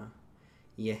 4th mana.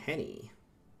 Yahenni.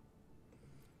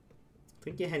 I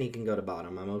think Yahenni can go to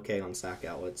bottom. I'm okay on sack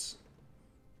outlets.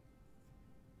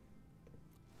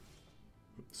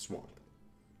 Swamp.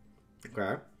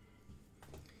 Okay.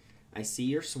 I see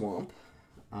your Swamp.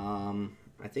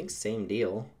 I think same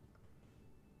deal.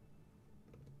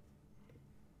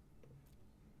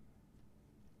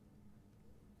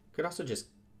 Could also just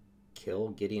kill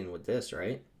Gideon with this,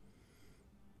 right?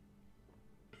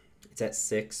 It's at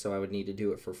 6, so I would need to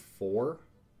do it for 4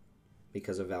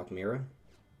 because of Valkmira.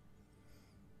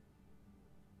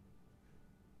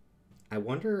 I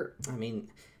wonder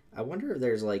if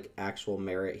there's like actual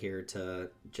merit here to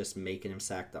just making him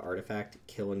sack the artifact,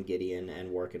 killing Gideon,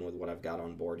 and working with what I've got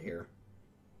on board here.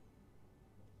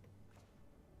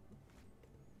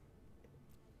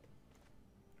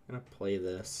 I'm going to play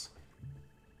this.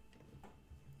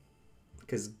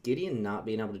 Because Gideon not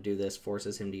being able to do this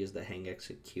forces him to use the Hang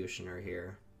Executioner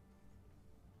here.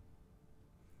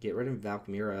 Get rid of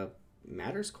Valkmira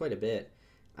matters quite a bit.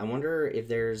 I wonder if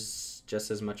there's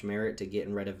just as much merit to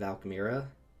getting rid of Valkmira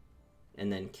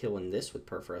and then killing this with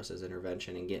Perforos's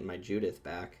Intervention and getting my Judith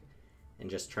back and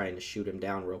just trying to shoot him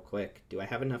down real quick. Do I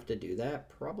have enough to do that?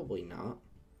 Probably not.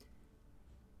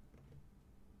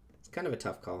 It's kind of a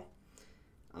tough call.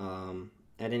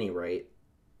 At any rate,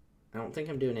 I don't think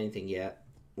I'm doing anything yet.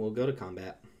 We'll go to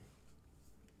combat.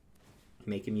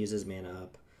 Make him use his mana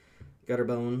up. Gutter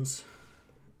Bones.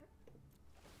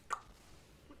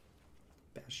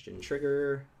 Bastion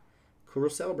Trigger. Cruel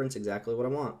Celebrant's exactly what I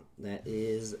want. That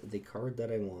is the card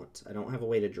that I want. I don't have a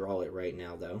way to draw it right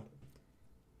now, though.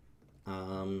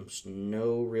 There's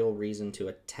no real reason to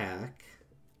attack.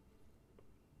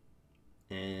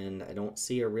 And I don't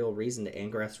see a real reason to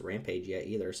Angrath's Rampage yet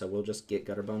either, so we'll just get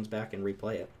Gutter Bones back and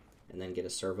replay it. And then get a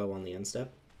servo on the end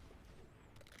step.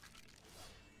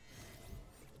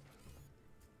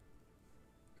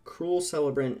 Cruel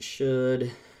Celebrant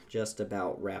should just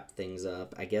about wrap things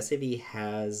up. I guess if he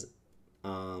has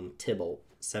Tybalt,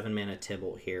 7 mana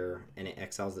Tybalt here, and it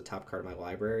exiles the top card of my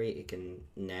library, it can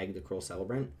nag the Cruel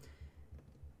Celebrant.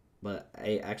 But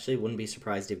I actually wouldn't be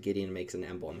surprised if Gideon makes an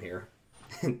emblem here.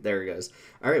 There it goes.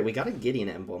 Alright, we got a Gideon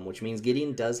emblem, which means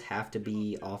Gideon does have to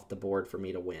be off the board for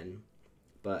me to win.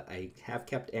 But I have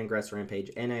kept Angrath's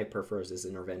Rampage, and I have Perforos's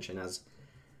Intervention as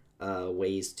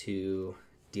ways to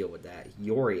deal with that.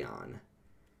 Yorion.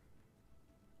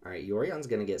 Alright, Yorion's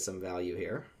going to get some value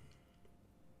here.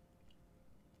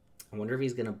 I wonder if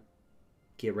he's going to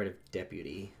get rid of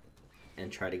Deputy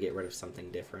and try to get rid of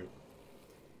something different.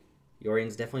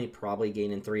 Yorion's definitely probably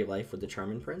gaining 3 life with the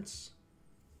Charming Prince.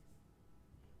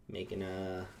 Making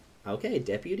a... Okay,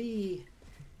 Deputy.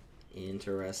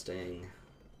 Interesting.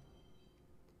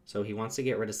 So he wants to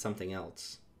get rid of something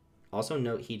else. Also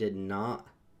note he did not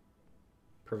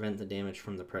prevent the damage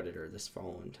from the Predator this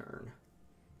following turn.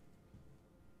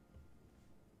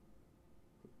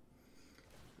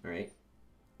 Alright.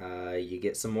 You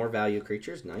get some more value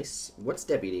creatures. Nice. What's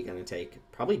Deputy going to take?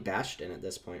 Probably Bastion at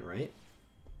this point, right?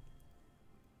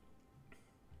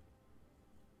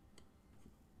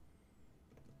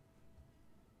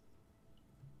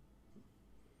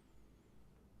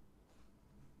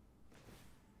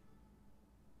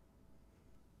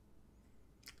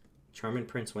 Charming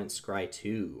Prince went Scry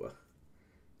 2.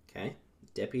 Okay.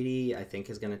 Deputy, I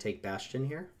think, is going to take Bastion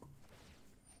here.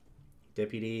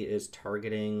 Deputy is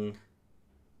targeting...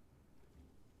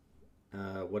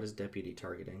 what is Deputy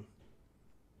targeting?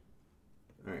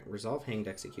 Alright, Resolve Hanged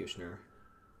Executioner.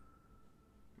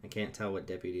 I can't tell what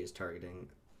Deputy is targeting.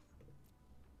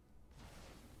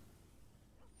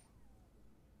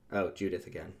 Oh, Judith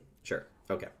again. Sure.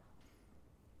 Okay.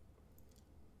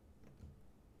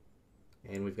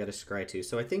 And we've got a Scry 2.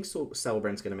 So I think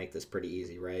Celebrant's going to make this pretty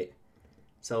easy, right?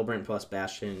 Celebrant plus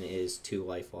Bastion is 2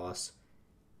 life loss.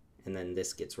 And then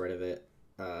this gets rid of it.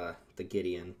 The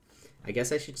Gideon. I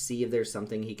guess I should see if there's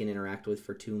something he can interact with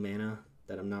for 2 mana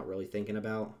that I'm not really thinking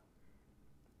about.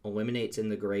 Eliminates in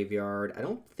the graveyard. I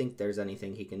don't think there's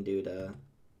anything he can do to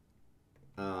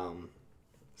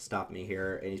stop me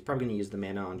here. And he's probably going to use the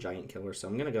mana on Giant Killer. So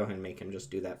I'm going to go ahead and make him just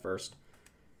do that first.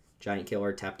 Giant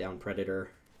Killer, tap down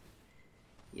Predator.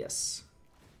 Yes.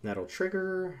 That'll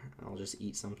trigger. I'll just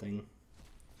eat something.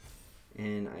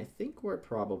 And I think we're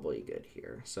probably good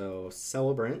here. So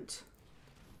Celebrant.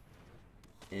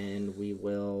 And we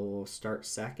will start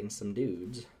sacking some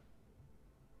dudes.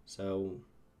 So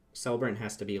Celebrant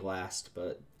has to be last,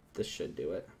 but this should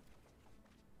do it.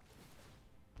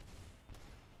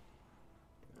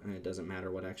 And it doesn't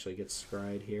matter what actually gets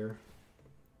scried here.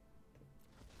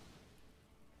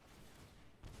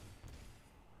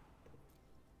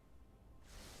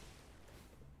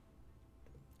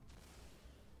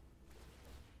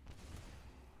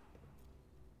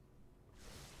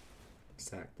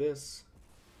 Sack this.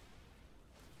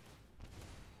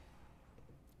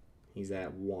 He's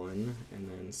at 1, and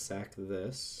then sack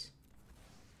this.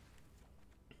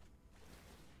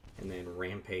 And then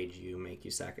Rampage you, make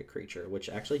you sack a creature, which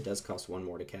actually does cost 1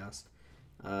 more to cast.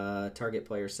 Target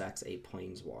player sacks a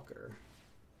Planeswalker.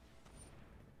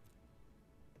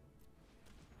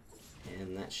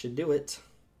 And that should do it.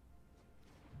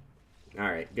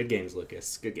 Alright, good games,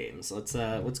 Lucas. Good games. Let's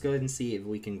go ahead and see if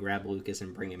we can grab Lucas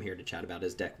and bring him here to chat about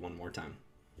his deck one more time.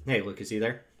 Hey, Lucas, you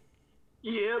there?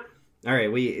 Yep. All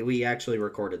right, we actually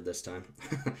recorded this time.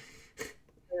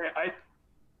 I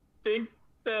think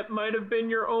that might have been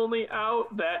your only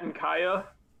out, that and Kaya.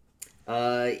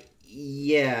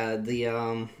 Yeah,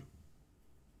 the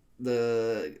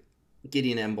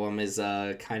Gideon emblem is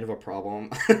kind of a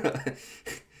problem.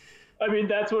 I mean,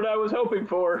 that's what I was hoping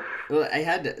for. Well, I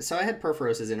had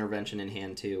Perforos's Intervention in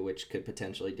hand too, which could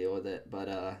potentially deal with it,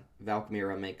 but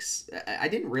Valkmira makes... I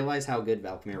didn't realize how good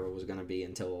Valkmira was going to be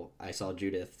until I saw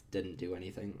Judith didn't do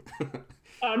anything.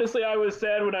 Honestly, I was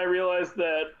sad when I realized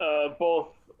that both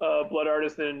Blood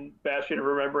Artist and Bastion of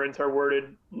Remembrance are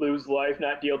worded lose life,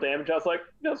 not deal damage. I was like,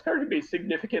 no, this card could be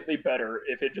significantly better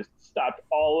if it just stopped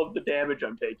all of the damage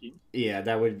I'm taking. Yeah,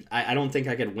 that would. I don't think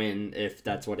I could win if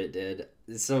that's what it did.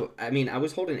 So, I mean, I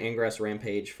was holding Ingress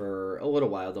Rampage for a little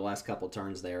while, the last couple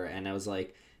turns there, and I was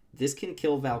like, this can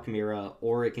kill Valkymera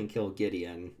or it can kill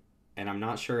Gideon, and I'm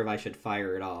not sure if I should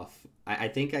fire it off. I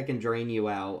think I can drain you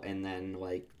out and then,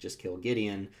 like, just kill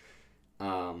Gideon.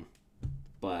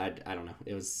 But I don't know.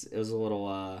 It was a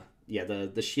little, yeah,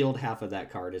 the shield half of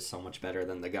that card is so much better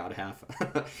than the god half.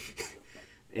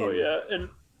 Oh, yeah, and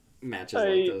matches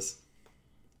like this.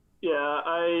 Yeah,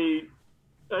 I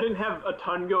didn't have a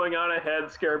ton going on. I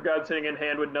had Scarab God sitting in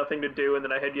hand with nothing to do, and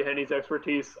then I had Yeheni's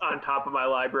Expertise on top of my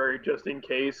library just in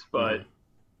case. But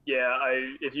yeah,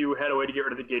 if you had a way to get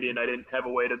rid of the Gideon, I didn't have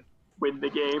a way to win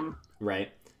the game.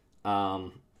 Right.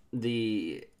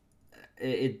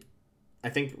 I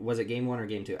think, was it game 1 or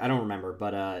game 2? I don't remember,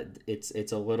 but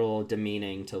it's a little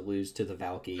demeaning to lose to the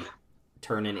Valky,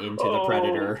 turning into the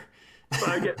Predator.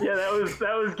 Yeah,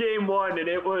 that was game 1, and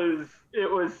it was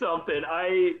something.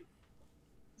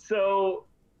 So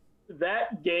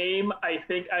that game, I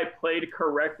think I played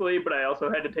correctly, but I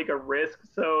also had to take a risk.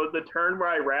 So the turn where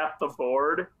I wrapped the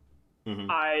board,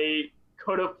 I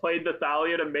could have played the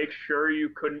Thalia to make sure you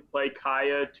couldn't play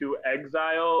Kaya to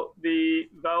exile the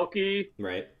Valky.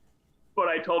 Right. But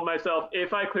I told myself,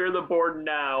 if I clear the board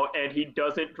now and he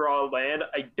doesn't draw a land,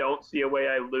 I don't see a way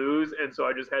I lose, and so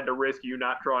I just had to risk you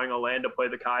not drawing a land to play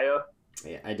the Kaya.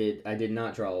 Yeah, I did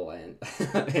not draw a land.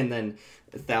 And then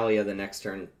Thalia the next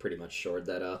turn pretty much shored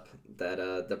that up, that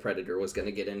the Predator was going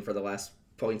to get in for the last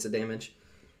points of damage.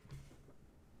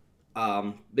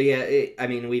 But yeah, I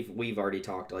mean, we've already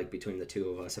talked, like, between the two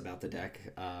of us about the deck,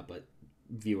 but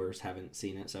viewers haven't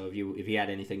seen it, so if you had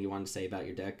anything you wanted to say about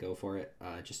your deck, go for it.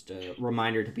 Just a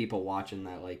reminder to people watching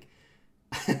that, like,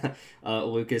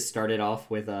 Lucas started off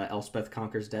with Elspeth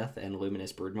Conquers Death and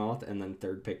Luminous Broodmoth, and then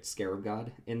third picked Scarab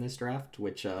God in this draft,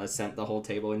 which sent the whole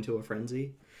table into a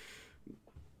frenzy.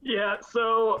 Yeah,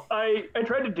 so I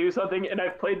tried to do something, and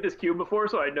I've played this cube before,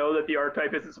 so I know that the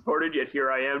archetype isn't supported, yet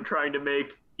here I am trying to make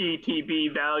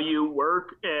ETB value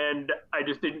work, and I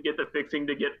just didn't get the fixing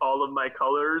to get all of my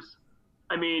colors.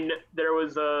 I mean, there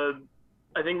was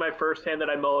I think my first hand that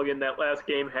I mulliganed that last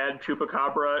game had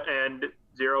Chupacabra and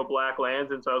 0 black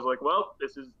lands, and so I was like, well,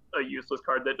 this is a useless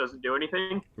card that doesn't do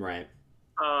anything. Right.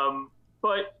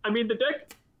 But, I mean, the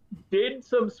deck did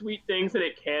some sweet things, and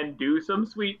it can do some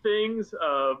sweet things.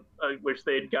 I wish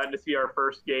they'd gotten to see our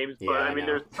first games, but, yeah, I mean,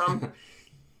 there's some...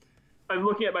 I'm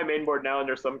looking at my main board now, and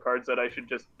there's some cards that I should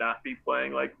just not be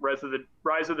playing. Like, Rise of the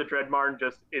Dreadmarn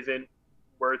just isn't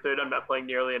worth it. I'm not playing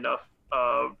nearly enough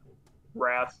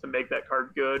Wraths to make that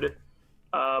card good.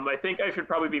 I think I should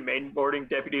probably be mainboarding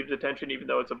Deputy Detention, even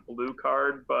though it's a blue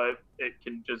card, but it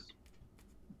can just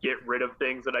get rid of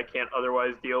things that I can't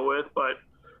otherwise deal with. But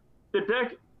the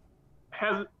deck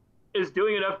is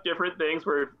doing enough different things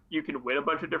where you can win a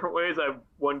bunch of different ways. I've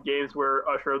won games where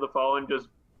Usher of the Fallen just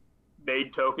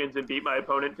made tokens and beat my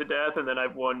opponent to death, and then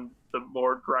I've won the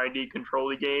more grindy,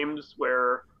 control-y games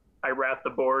where I wrath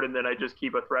the board and then I just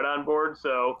keep a threat on board.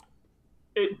 So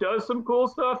it does some cool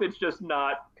stuff. It's just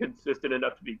not consistent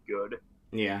enough to be good.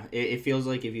 Yeah, it feels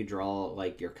like if you draw,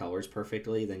 like, your colors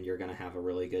perfectly, then you're gonna have a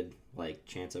really good, like,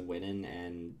 chance of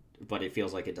winning. But it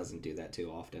feels like it doesn't do that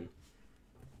too often.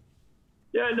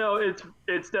 Yeah, no,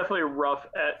 it's definitely rough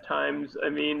at times. I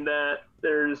mean, that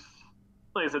there's,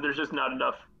 like I said, there's just not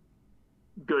enough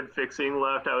good fixing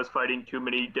left. I was fighting too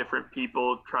many different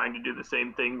people trying to do the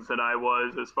same things that I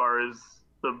was, as far as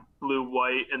the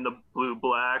blue-white and the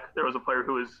blue-black. There was a player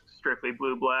who was strictly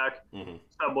blue-black.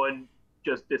 Someone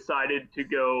just decided to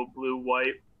go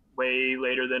blue-white way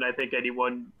later than I think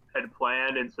anyone had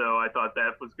planned, and so I thought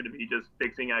that was going to be just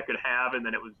fixing I could have, and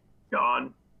then it was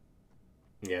gone.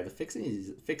 Yeah, the fixing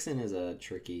is a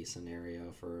tricky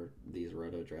scenario for these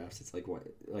roto drafts. It's like what,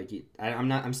 like,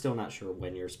 I'm still not sure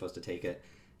when you're supposed to take it.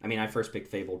 I mean, I first picked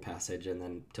Fabled Passage and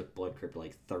then took Blood Crypt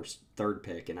like third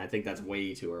pick, and I think that's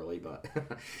way too early. But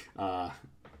I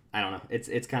don't know.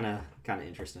 It's kind of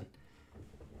interesting.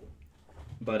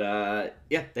 But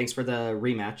yeah, thanks for the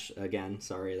rematch again.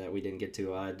 Sorry that we didn't get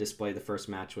to display the first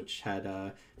match, which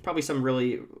had probably some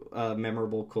really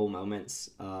memorable, cool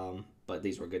moments. But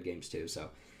these were good games too, so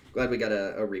glad we got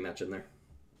a rematch in there.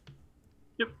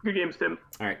 Yep, good games, Tim.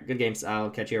 All right, good games. I'll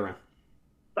catch you around.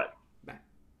 Bye. Bye.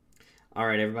 All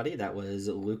right, everybody. That was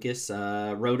Lucas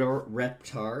Reptar.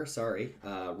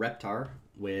 Reptar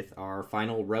with our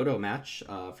final Roto match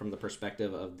from the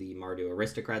perspective of the Mardu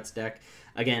Aristocrats deck.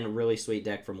 Again, really sweet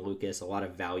deck from Lucas. A lot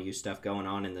of value stuff going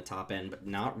on in the top end, but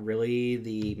not really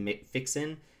the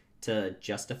fix-in to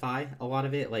justify a lot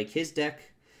of it. Like, his deck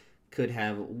would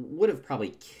have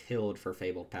probably killed for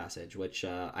Fabled Passage, which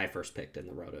I first picked in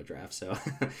the Roto draft, so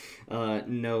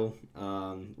no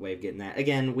way of getting that.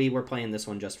 Again, we were playing this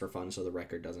one just for fun, so the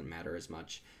record doesn't matter as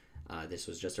much. This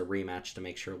was just a rematch to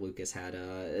make sure Lucas had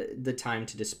the time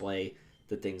to display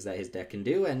the things that his deck can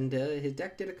do, and his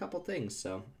deck did a couple things,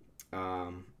 so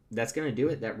that's going to do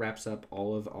it. That wraps up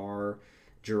all of our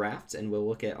drafts, and we'll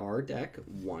look at our deck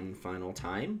one final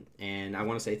time. And I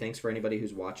want to say thanks for anybody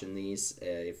who's watching these.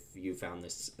 If you found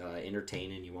this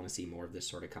entertaining and you want to see more of this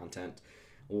sort of content,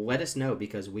 let us know,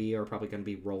 because we are probably going to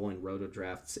be rolling Roto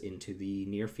drafts into the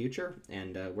near future,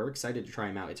 and we're excited to try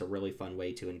them out. It's a really fun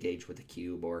way to engage with a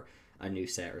cube or a new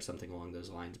set or something along those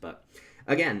lines. But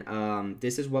again,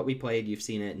 this is what we played. You've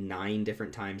seen it 9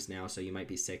 different times now, so you might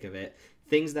be sick of it.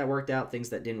 Things that worked out, things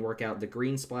that didn't work out. The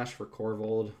green splash for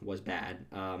Corvold was bad.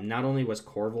 Not only was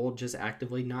Corvold just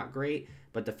actively not great,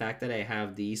 but the fact that I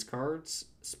have these cards,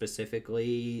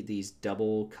 specifically these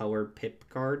double colored pip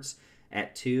cards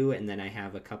at 2, and then I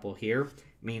have a couple here,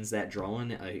 means that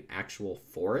drawing an actual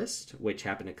forest, which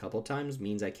happened a couple times,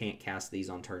 means I can't cast these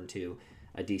on turn 2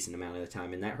 a decent amount of the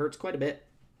time, and that hurts quite a bit.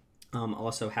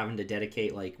 Also having to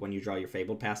dedicate, like when you draw your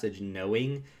Fabled Passage,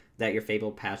 knowing that your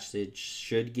Fabled Passage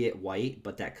should get white,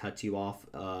 but that cuts you off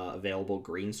available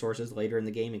green sources later in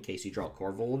the game in case you draw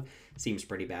Corvold, seems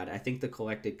pretty bad. I think the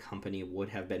Collected Company would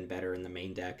have been better in the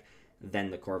main deck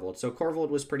than the Corvold. So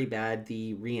Corvold was pretty bad.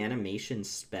 The reanimation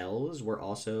spells were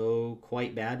also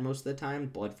quite bad most of the time.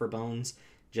 Blood for Bones,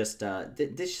 just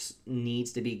this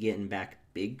needs to be getting back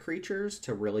big creatures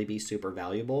to really be super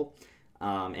valuable.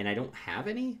 And I don't have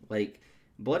any. Like,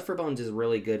 Blood for Bones is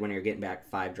really good when you're getting back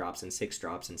 5 drops and 6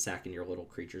 drops and sacking your little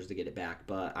creatures to get it back.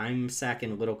 But I'm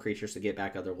sacking little creatures to get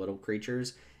back other little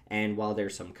creatures. And while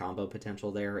there's some combo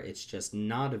potential there, it's just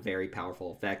not a very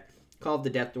powerful effect. Call of the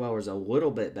Death Dweller is a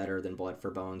little bit better than Blood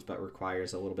for Bones, but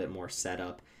requires a little bit more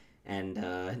setup.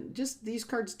 And just these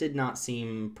cards did not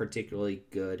seem particularly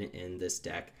good in this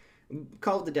deck.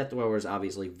 Call of the Death Dweller is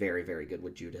obviously very, very good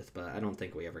with Judith, but I don't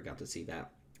think we ever got to see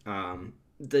that.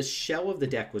 The shell of the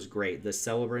deck was great. The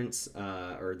Celebrants,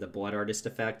 or the Blood Artist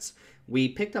effects, we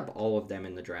picked up all of them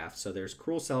in the draft. So there's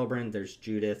Cruel Celebrant, there's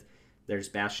Judith, there's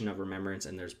Bastion of Remembrance,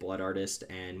 and there's Blood Artist.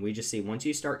 And we just see once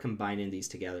you start combining these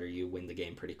together, you win the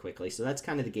game pretty quickly. So that's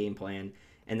kind of the game plan.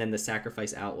 And then the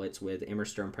Sacrifice outlets with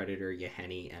Immersturm Predator,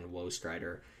 Yahenni, and Woe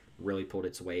Strider really pulled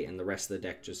its weight. And the rest of the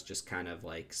deck just kind of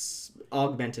like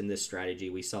augmenting this strategy.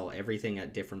 We saw everything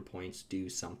at different points do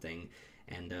something.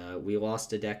 And we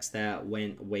lost to decks that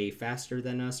went way faster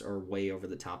than us or way over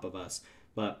the top of us.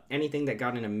 But anything that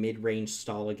got in a mid-range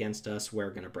stall against us, we're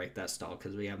going to break that stall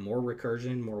because we have more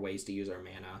recursion, more ways to use our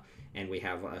mana, and we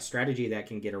have a strategy that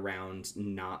can get around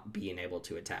not being able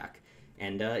to attack.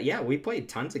 And yeah, we played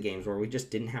tons of games where we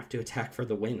just didn't have to attack for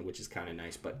the win, which is kind of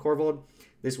nice. But Corvold,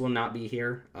 this will not be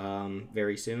here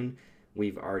very soon.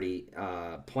 We've already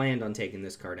planned on taking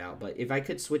this card out. But if I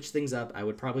could switch things up, I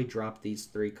would probably drop these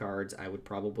 3 cards. I would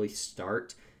probably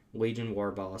start Legion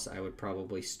Warboss. I would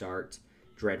probably start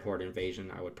Dreadhorde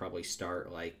Invasion. I would probably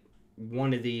start like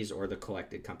one of these or the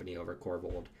Collected Company over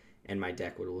Corvold. And my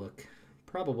deck would look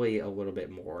probably a little bit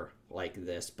more like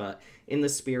this. But in the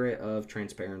spirit of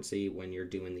transparency, when you're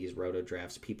doing these Roto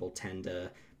drafts, people tend to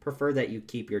prefer that you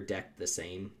keep your deck the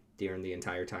same during the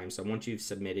entire time. So once you've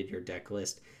submitted your deck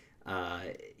list,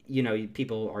 you know,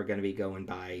 people are going to be going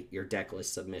by your deck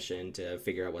list submission to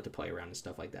figure out what to play around and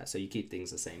stuff like that. So you keep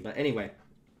things the same. But anyway,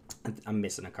 I'm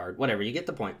missing a card. Whatever, you get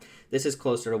the point. This is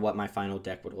closer to what my final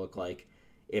deck would look like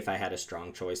if I had a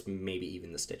strong choice, maybe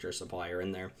even the Stitcher Supplier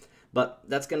in there. But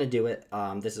that's going to do it.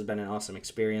 This has been an awesome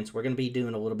experience. We're going to be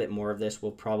doing a little bit more of this.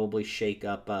 We'll probably shake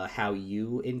up how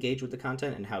you engage with the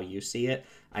content and how you see it.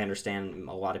 I understand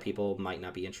a lot of people might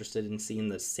not be interested in seeing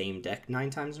the same deck 9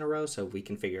 times in a row, so we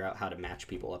can figure out how to match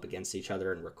people up against each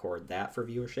other and record that for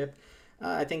viewership.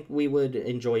 I think we would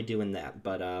enjoy doing that,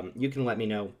 but you can let me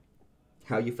know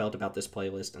how you felt about this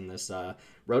playlist and this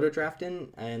Roto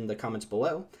drafting in the comments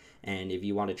below. And if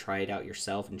you want to try it out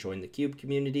yourself and join the Cube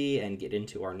community and get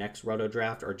into our next Roto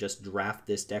draft, or just draft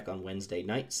this deck on Wednesday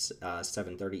nights,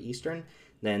 7:30 Eastern,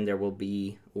 then there will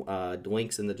be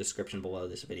links in the description below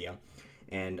this video.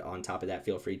 And on top of that,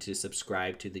 feel free to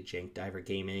subscribe to the Jank Diver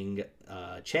Gaming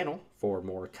channel for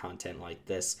more content like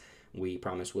this. we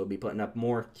promise we'll be putting up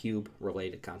more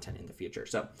cube-related content in the future.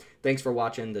 So thanks for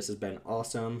watching. This has been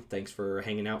awesome. Thanks for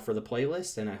hanging out for the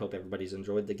playlist, and I hope everybody's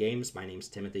enjoyed the games. My name's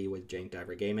Timothy with Jank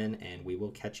Diver Gaming, and we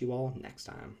will catch you all next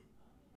time.